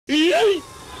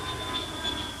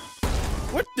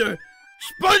the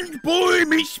Sponge Boy,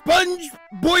 me Sponge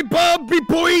Boy Bob, me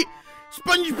boy,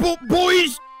 Sponge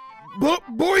Boys,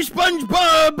 boy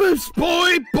SpongeBob,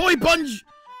 boy Bunge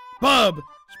Bob.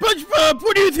 SpongeBob,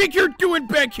 what do you think you're doing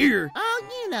back here? Oh,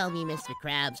 you know me, Mr.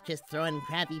 Krabs, just throwing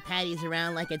Krabby Patties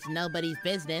around like it's nobody's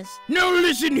business. Now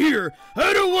listen here,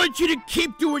 I don't want you to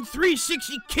keep doing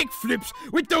 360 kickflips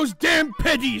with those damn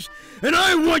patties, and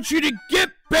I want you to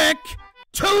get back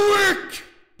to work!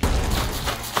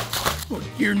 Oh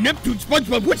dear Neptune,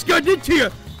 SpongeBob, what's gotten into you?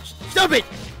 Stop it!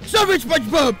 Stop it,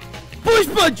 SpongeBob! Boy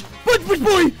Sponge!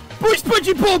 Boy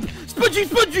Spongy Bob! Spongy!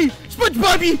 Sponge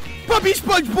Bobby! Bobby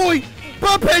Sponge Boy!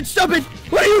 Bobhead, stop it!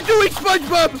 What are you doing,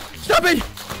 SpongeBob? Stop it!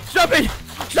 Stop it!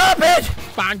 Stop it!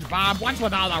 SpongeBob, what's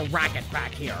with all the racket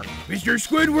back here? Mr.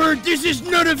 Squidward, this is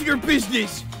none of your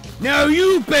business! Now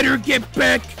you better get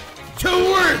back to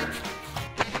work!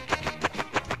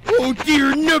 Oh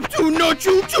dear Neptune, not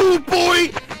you too, boy!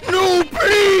 No,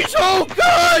 please! Oh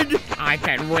God! I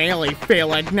can really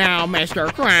feel it now, Mr.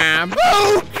 Krabs.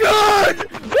 Oh God!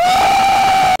 Ah!